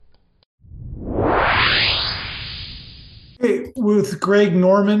with Greg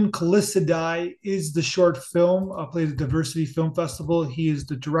Norman. Callistidae is the short film. Played at Diversity Film Festival. He is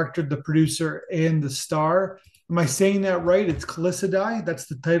the director, the producer, and the star. Am I saying that right? It's Callistidae. That's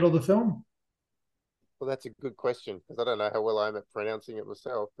the title of the film. Well, that's a good question because I don't know how well I'm at pronouncing it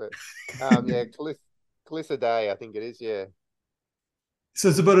myself. But yeah, Callissidae, I think it is. Yeah, So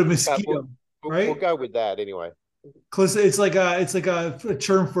it's about a but we'll, mosquito, we'll right? go with that anyway. It's like a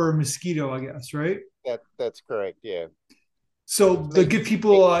term for a mosquito, I guess, right? That's correct. Yeah, So to to me, give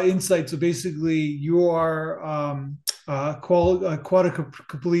people insight, so basically you are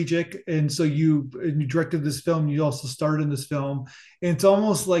quadriplegic, and so you directed this film. You also starred in this film, and it's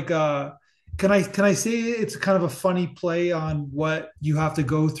almost like a. Can I say it's kind of a funny play on what you have to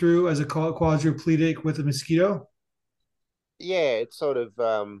go through as a quadriplegic with a mosquito? yeah, it's sort of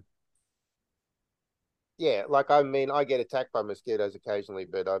yeah. Like I mean, I get attacked by mosquitoes occasionally,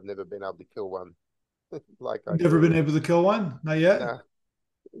 but I've never been able to kill one like I Never do. been able to kill one, not yet. No,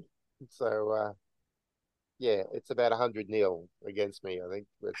 so yeah, it's about 100-0 against me, I think.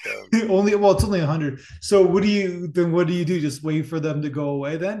 But Only well, it's only 100. So what do you do? Just wait for them to go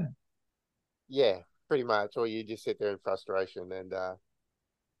away then? yeah, pretty much. Or you just sit there in frustration and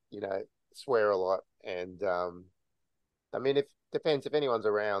you know, swear a lot. And I mean, if depends if anyone's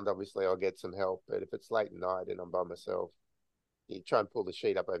around, obviously I'll get some help. But if it's late at night and I'm by myself, you try and pull the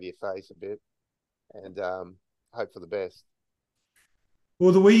sheet up over your face a bit and hope for the best.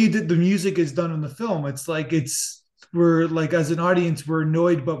 Well, the way you did the music is done in the film. It's like we're like as an audience, we're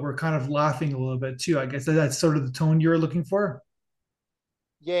annoyed, but we're kind of laughing a little bit too. I guess that's sort of the tone you're looking for.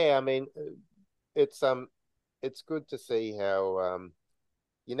 Yeah, I mean, it's it's good to see how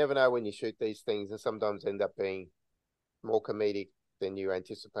you never know when you shoot these things, and sometimes end up being more comedic than you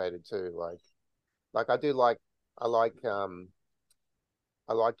anticipated too. Like I do like I like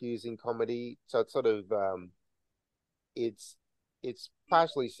I like using comedy, so it's sort of it's it's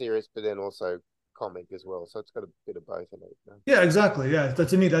partially serious, but then also comic as well. So it's got a bit of both in it. You know? Yeah, exactly. Yeah, that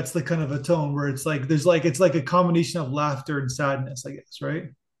to me, that's the kind of a tone where it's like a combination of laughter and sadness, I guess, right?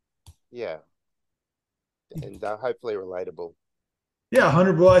 Yeah, and hopefully relatable. Yeah,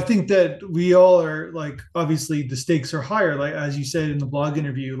 100. Well, I think that we all are like obviously the stakes are higher, like as you said in the blog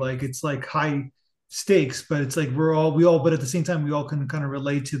interview, like it's like high stakes, but it's like we all, but at the same time, we all can kind of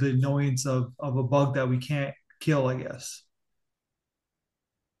relate to the annoyance of a bug that we can't kill, I guess.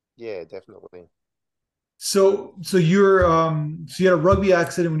 Yeah, definitely. So you had a rugby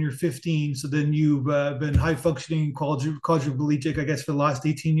accident when you're 15. So then you've been high functioning quadriplegic, I guess, for the last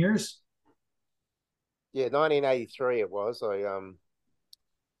 18 years. Yeah, 1983 it was. I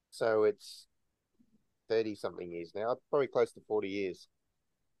so it's 30 something years now, probably close to 40 years.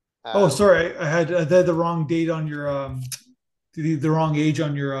 Oh, Um, sorry, I had the wrong date on your the wrong age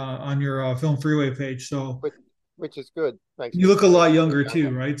on your Film Freeway page. So which which is good. Thanks you for look a saying lot I'm a bit younger too,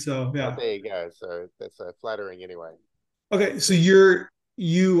 younger. right? So Oh, yeah. there you go. So that's flattering anyway. Okay, so you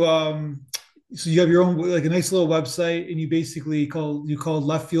have your own like a nice little website, and you call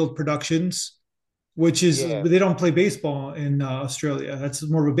Left Field Productions, which is Yeah, they don't play baseball in Australia. That's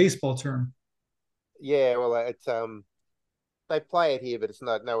more of a baseball term. yeah. Well, it's they play it here, but it's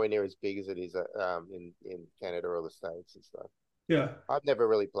not nowhere near as big as it is in Canada or the States and stuff. Yeah. I've never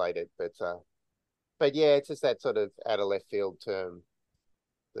really played it, but yeah, it's just that sort of out of left field term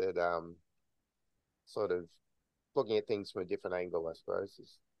that sort of looking at things from a different angle, I suppose,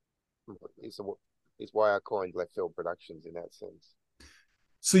 is is why I coined left field productions in that sense.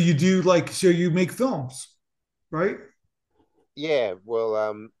 So you make films, right? Yeah,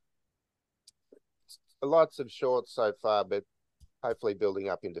 well, lots of shorts so far, but hopefully building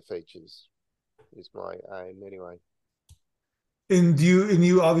up into features is my aim anyway. And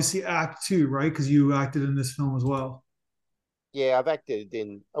you obviously act too, right? Because you acted in this film as well. Yeah, I've acted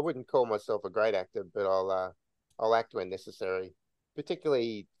in. I wouldn't call myself a great actor, but I'll act when necessary.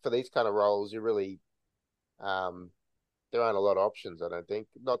 Particularly for these kind of roles, you really um, there aren't a lot of options. I don't think.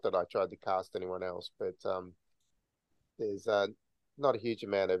 Not that I tried to cast anyone else, but there's not a huge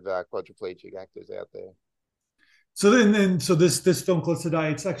amount of quadriplegic actors out there. So this film Close to Die,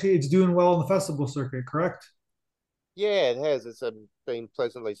 it's doing well in the festival circuit, correct? Yeah, it has. It's been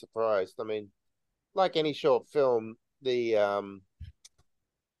pleasantly surprised. I mean, like any short film, the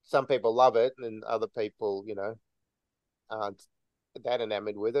some people love it, and other people, aren't that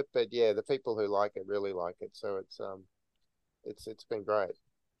enamored with it. But yeah, the people who like it really like it. So it's been great.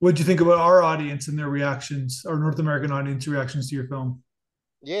 What did you think about our audience and their reactions, our North American audience reactions to your film?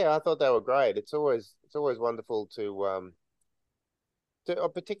 Yeah, I thought they were great. It's always wonderful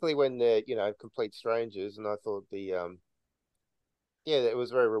particularly when they're complete strangers. And I thought the yeah, it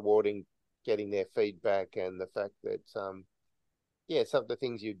was very rewarding getting their feedback and the fact that yeah, some of the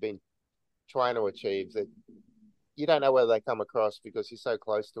things you've been trying to achieve that you don't know whether they come across because you're so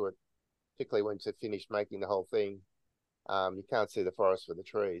close to it, particularly once you've finished making the whole thing. You can't see the forest for the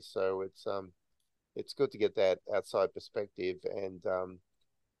trees. So it's good to get that outside perspective and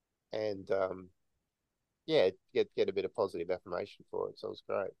yeah, get a bit of positive affirmation for it. So it's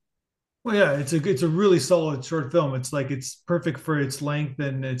great. Well, yeah, it's a really solid short film. It's like it's perfect for its length,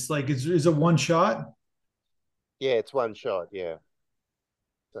 and it's like it's is it one shot? Yeah, it's one shot. Yeah,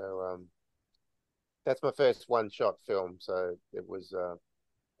 so that's my first one shot film. So it was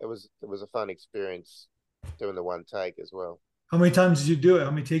a fun experience doing the one take as well. How many times did you do it?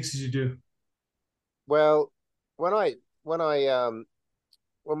 How many takes did you do? Well, when I when I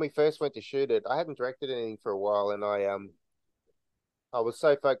when we first went to shoot it, I hadn't directed anything for a while, and I was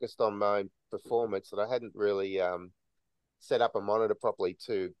so focused on my performance that I hadn't really set up a monitor properly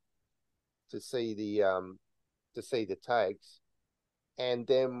to see the takes. And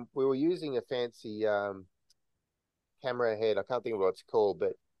then we were using a fancy camera head. I can't think of what it's called,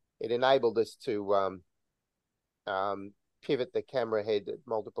 but it enabled us to um, pivot the camera head at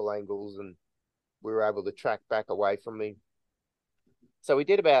multiple angles, and we were able to track back away from me. So we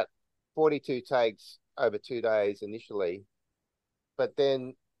did about 42 takes over 2 days initially, but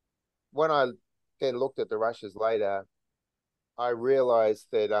then when I then looked at the rushes later, I realized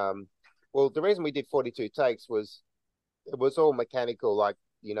that well, the reason we did 42 takes was it was all mechanical, like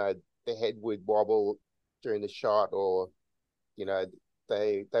the head would wobble during the shot, or you know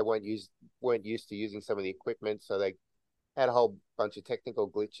they weren't used to using some of the equipment, so they had a whole bunch of technical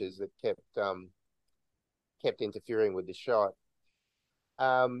glitches that kept interfering with the shot.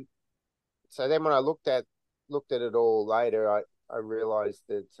 Um, so then when I looked at it all later, I realized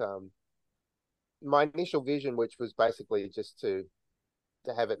that my initial vision, which was basically just to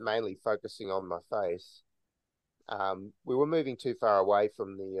have it mainly focusing on my face, we were moving too far away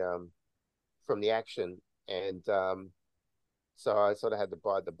from the action, and so I sort of had to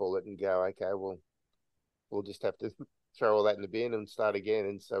bite the bullet and go, okay, well, we'll just have to throw all that in the bin and start again.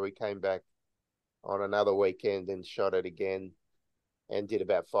 And so we came back on another weekend and shot it again and did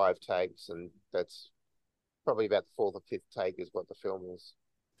about 5 takes, and that's probably about the fourth or fifth take is what the film is.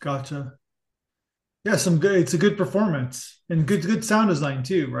 Gotcha. Yeah, some good. It's a good performance and good sound design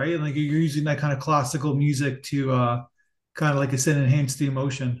too, right? And like you're using that kind of classical music to kind of like I said, enhance the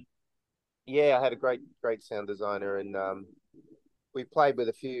emotion. Yeah, I had a great sound designer, and we played with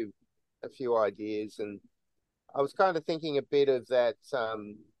a few ideas, and I was kind of thinking a bit of that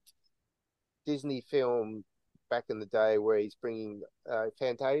Disney film back in the day where he's bringing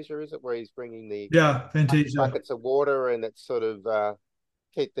Fantasia, is it? Where he's bringing the Yeah, Fantasia. buckets of water, and it's sort of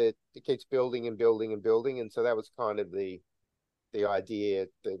it keeps building and building and building, and so that was kind of the idea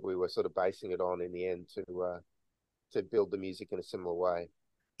that we were sort of basing it on in the end to build the music in a similar way.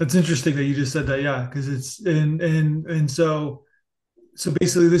 That's interesting that you just said that. Yeah, because it's and so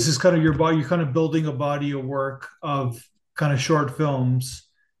basically this is kind of your body. You're kind of building a body of work of kind of short films,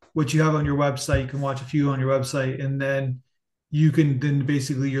 which you have on your website. You can watch a few on your website, and then you can then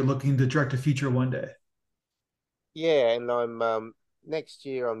basically you're looking to direct a feature one day. Yeah, and I'm next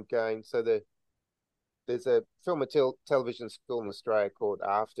year I'm going. So there's a film and television school in Australia called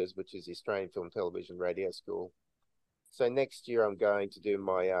AFTRS, which is the Australian Film Television Radio School. So next year I'm going to do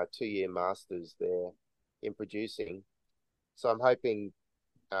my 2 year masters there in producing. So I'm hoping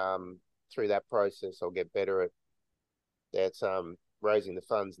through that process I'll get better at raising the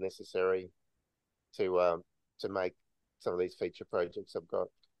funds necessary to make some of these feature projects I've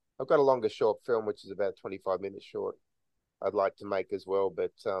got a longer short film which is about 25 minutes short I'd like to make as well,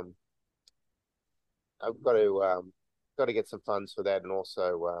 but I've got to get some funds for that, and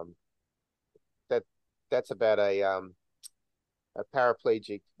also that that's about a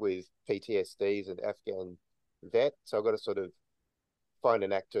paraplegic with PTSD, an Afghan vet. So I've got to sort of find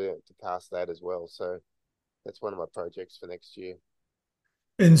an actor to cast that as well. So that's one of my projects for next year.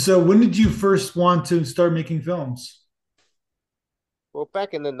 And so, when did you first want to start making films? Well,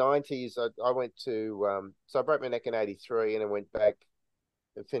 back in the 90s, I went to, so I broke my neck in 83 and I went back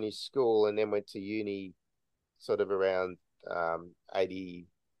and finished school and then went to uni sort of around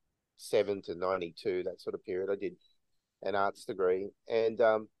 87 to 92, that sort of period. I did an arts degree. And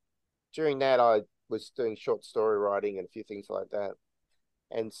during that, I was doing short story writing and a few things like that.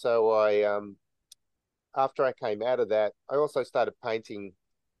 And so after I came out of that, I also started painting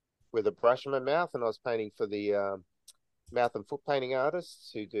with a brush in my mouth, and I was painting for the mouth and foot painting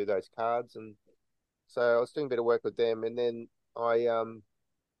artists who do those cards. And so I was doing a bit of work with them. And then I,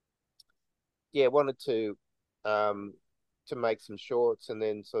 yeah, wanted to make some shorts, and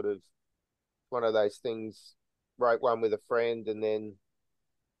then sort of one of those things wrote one with a friend, and then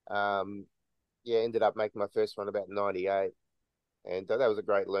yeah, ended up making my first one about 98, and that was a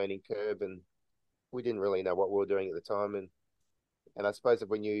great learning curve, and we didn't really know what we were doing at the time, and I suppose if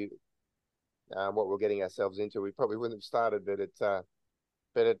we knew what we are getting ourselves into, we probably wouldn't have started, but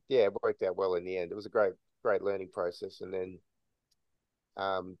it yeah, it worked out well in the end. It was a great learning process, and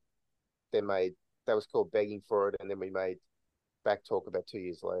um then made that was called Begging for It, and then we made Back Talk about 2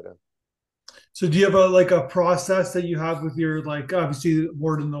 years later. So do you have a like a process that you have with your like obviously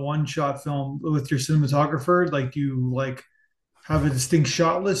more than the one shot film with your cinematographer? Like you like have a distinct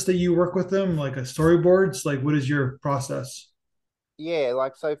shot list that you work with them, like a storyboards? Like what is your process? Yeah,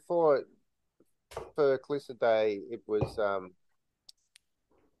 like so for Calista Day, it was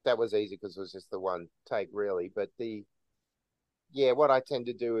that was easy because it was just the one take really. But the yeah, what I tend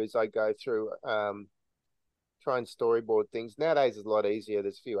to do is I go through try and storyboard things. Nowadays it's a lot easier.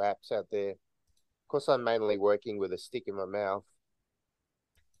 There's a few apps out there. Of course, I'm mainly working with a stick in my mouth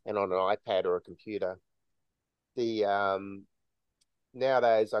and on an iPad or a computer. The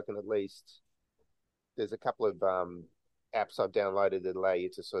nowadays I can at least there's a couple of apps I've downloaded that allow you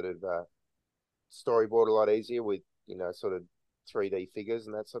to sort of storyboard a lot easier with sort of 3D figures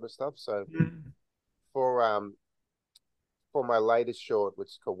and that sort of stuff. So for um for my latest short, which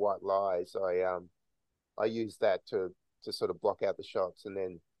is called White Lies, I use that to sort of block out the shots, and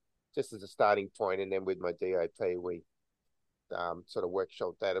then just as a starting point, and then with my DOP we sort of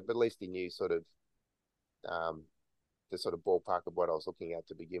workshop that, but at least he knew sort of um the sort of ballpark of what I was looking at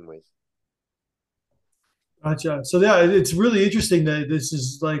to begin with. Gotcha. So yeah, it's really interesting that this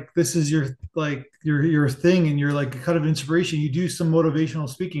is your like your thing and you're like kind of inspiration. You do some motivational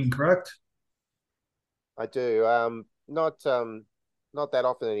speaking, correct? I do not that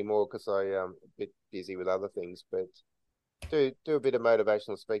often anymore because I a bit busy with other things, but do a bit of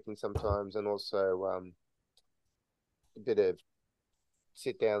motivational speaking sometimes, and also a bit of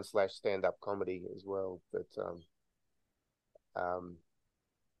sit down slash stand up comedy as well. Um,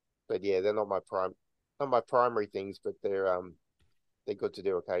 but yeah, they're not my primary things, but they're good to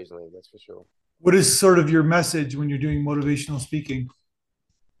do occasionally. That's for sure. What is sort of your message when you're doing motivational speaking?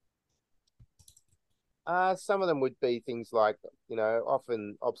 Some of them would be things like,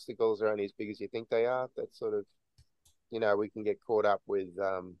 often obstacles are only as big as you think they are. That sort of, we can get caught up with.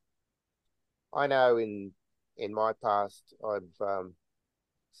 I know in my past, I've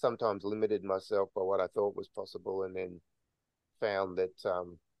sometimes limited myself by what I thought was possible, and then found that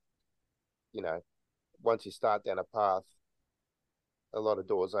you know, once you start down a path, a lot of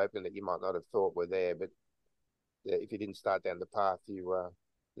doors open that you might not have thought were there. But yeah, if you didn't start down the path, you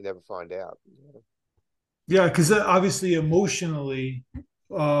never find out. Yeah, because obviously emotionally,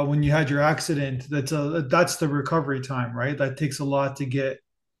 when you had your accident, that's the recovery time, right? That takes a lot to get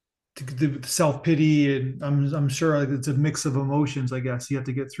to the self pity, and I'm sure like it's a mix of emotions. I guess you have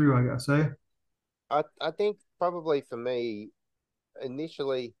to get through. I guess, eh? I think probably for me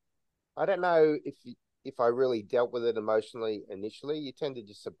initially, I don't know if I really dealt with it emotionally initially. You tend to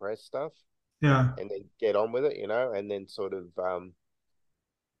just suppress stuff Yeah, and then get on with it, and then sort of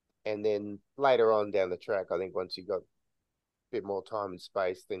and then later on down the track, I think once you got a bit more time and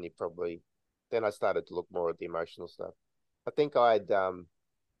space, then I started to look more at the emotional stuff. I think I'd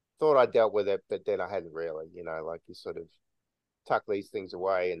thought I dealt with it, but then I hadn't really, like you sort of tuck these things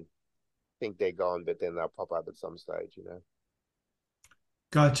away and think they're gone, but then they'll pop up at some stage.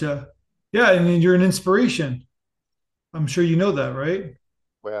 gotcha. Yeah, and then you're an inspiration. I'm sure you know that, right?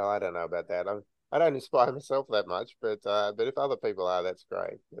 Well, I don't know about that. I don't inspire myself that much, but if other people are, that's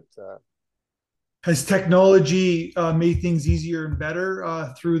great. Has technology made things easier and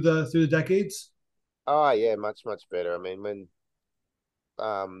better through the decades? Oh yeah, much better. I mean, when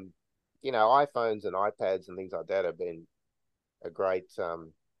um, iPhones and iPads and things like that have been a great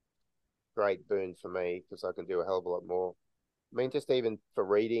boon for me because I can do a hell of a lot more. I mean, just even for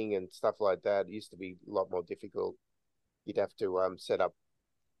reading and stuff like that, it used to be a lot more difficult. You'd have to set up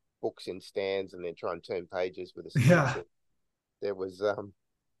books in stands and then try and turn pages with a stick. Yeah, There was um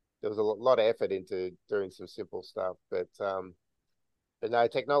there was a lot of effort into doing some simple stuff, but no,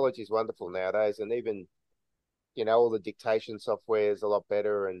 technology is wonderful nowadays, and even all the dictation software is a lot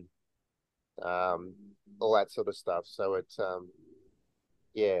better, and um, all that sort of stuff. So it's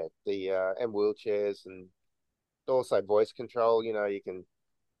yeah, the and wheelchairs and also voice control. You can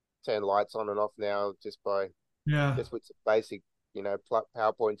turn lights on and off now yeah. just with some basic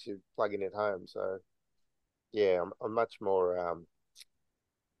PowerPoints you plug in at home. So yeah, I'm much more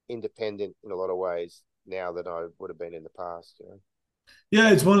independent in a lot of ways now than I would have been in the past.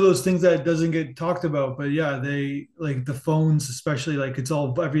 Yeah, it's one of those things that doesn't get talked about, but yeah, they like the phones, especially like it's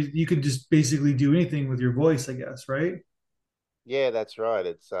all every you could just basically do anything with your voice, I guess, right? Yeah, that's right.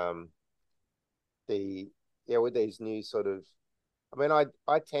 It's the yeah, with these new sort of, I mean,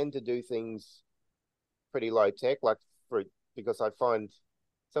 I tend to do things pretty low tech, like for because I find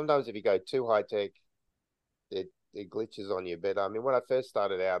sometimes if you go too high tech, it glitches on you. But I mean, when I first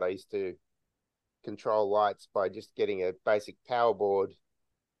started out, I used to control lights by just getting a basic power board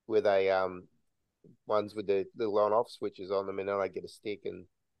with a ones with the little on off switches on them, and then I get a stick and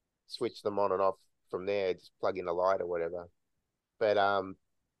switch them on and off from there. Just plug in a light or whatever. But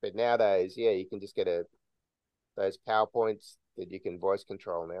but nowadays, yeah, you can just get a those PowerPoints that you can voice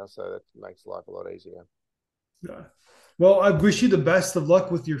control now, so that makes life a lot easier. Yeah. Well, I wish you the best of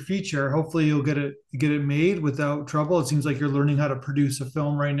luck with your feature. Hopefully you'll get it made without trouble. It seems like you're learning how to produce a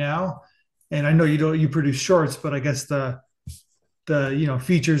film right now. And I know you produce shorts, but I guess the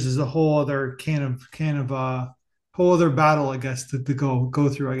features is a whole other whole other battle, I guess, to go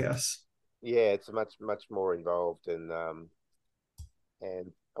through, I guess. Yeah, it's much more involved, and I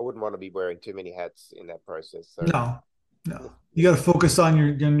wouldn't want to be wearing too many hats in that process. So No, no. You got to focus on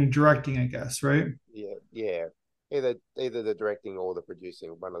your directing, I guess, right? yeah, yeah, either the directing or the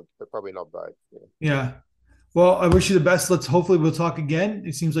producing, but probably not both. Yeah. Yeah. Well, I wish you the best. Let's hopefully we'll talk again.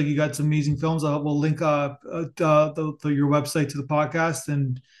 It seems like you got some amazing films. We'll link your website to the podcast,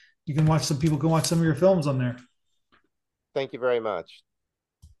 and you can watch some people can watch some of your films on there. Thank you very much.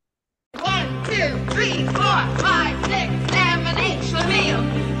 1, 2, 3, 4, 5, 6, 7, 8, Schlemiel,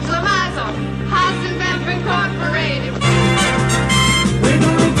 Schlemazel, Heisenberg Incorporated.